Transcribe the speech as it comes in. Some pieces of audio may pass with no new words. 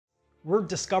We're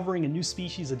discovering a new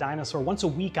species of dinosaur once a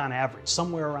week on average,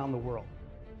 somewhere around the world.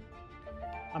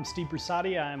 I'm Steve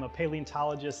Brusatte. I'm a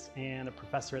paleontologist and a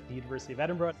professor at the University of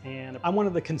Edinburgh, and I'm one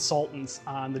of the consultants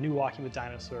on the new Walking with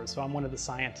Dinosaurs. So I'm one of the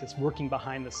scientists working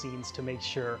behind the scenes to make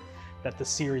sure that the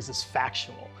series is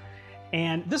factual.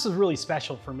 And this is really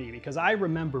special for me because I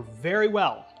remember very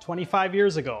well, 25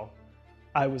 years ago,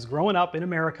 I was growing up in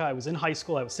America, I was in high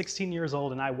school, I was 16 years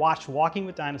old, and I watched Walking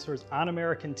with Dinosaurs on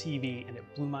American TV, and it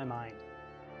blew my mind.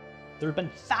 There have been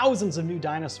thousands of new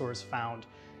dinosaurs found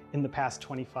in the past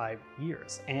 25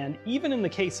 years. And even in the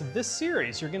case of this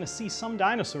series, you're gonna see some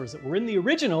dinosaurs that were in the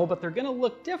original, but they're gonna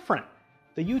look different.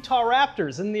 The Utah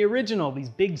raptors in the original, these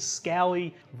big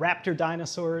scally raptor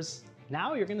dinosaurs,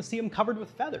 now you're gonna see them covered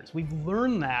with feathers. We've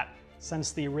learned that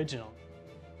since the original.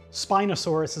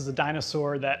 Spinosaurus is a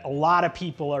dinosaur that a lot of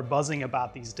people are buzzing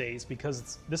about these days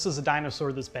because this is a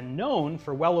dinosaur that's been known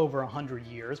for well over 100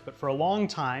 years, but for a long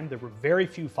time there were very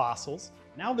few fossils.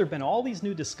 Now there have been all these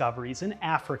new discoveries in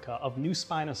Africa of new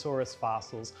Spinosaurus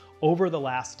fossils over the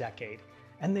last decade.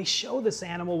 And they show this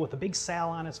animal with a big sail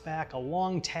on its back, a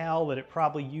long tail that it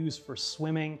probably used for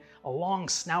swimming, a long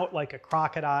snout like a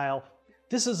crocodile.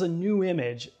 This is a new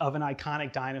image of an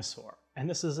iconic dinosaur, and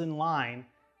this is in line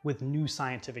with new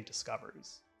scientific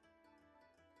discoveries.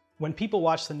 When people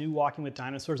watch the new Walking with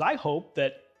Dinosaurs, I hope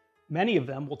that many of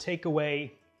them will take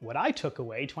away what I took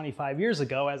away 25 years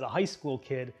ago as a high school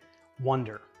kid: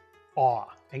 wonder, awe,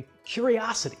 and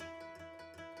curiosity.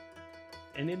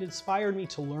 And it inspired me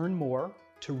to learn more,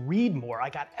 to read more.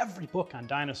 I got every book on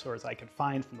dinosaurs I could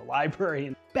find from the library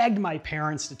and begged my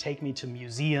parents to take me to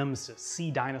museums to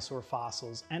see dinosaur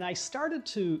fossils. And I started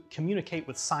to communicate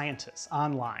with scientists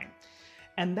online.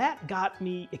 And that got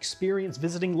me experience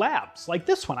visiting labs like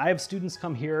this one. I have students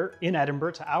come here in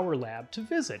Edinburgh to our lab to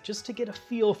visit, just to get a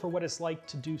feel for what it's like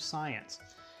to do science.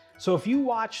 So if you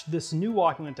watch this new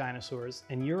Walking with Dinosaurs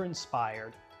and you're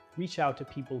inspired, reach out to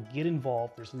people, get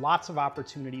involved. There's lots of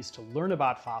opportunities to learn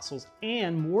about fossils,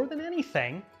 and more than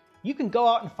anything, you can go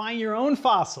out and find your own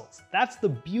fossils. That's the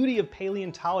beauty of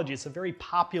paleontology. It's a very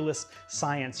populist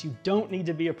science. You don't need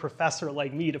to be a professor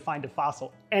like me to find a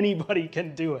fossil. Anybody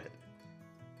can do it.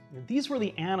 These were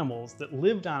the animals that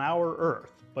lived on our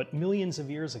Earth, but millions of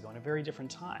years ago in a very different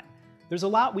time. There's a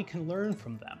lot we can learn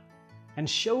from them. And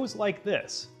shows like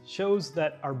this, shows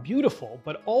that are beautiful,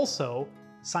 but also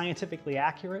scientifically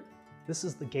accurate, this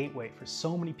is the gateway for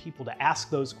so many people to ask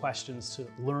those questions, to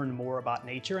learn more about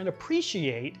nature and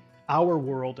appreciate our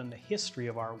world and the history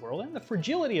of our world and the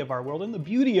fragility of our world and the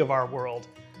beauty of our world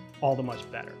all the much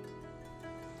better.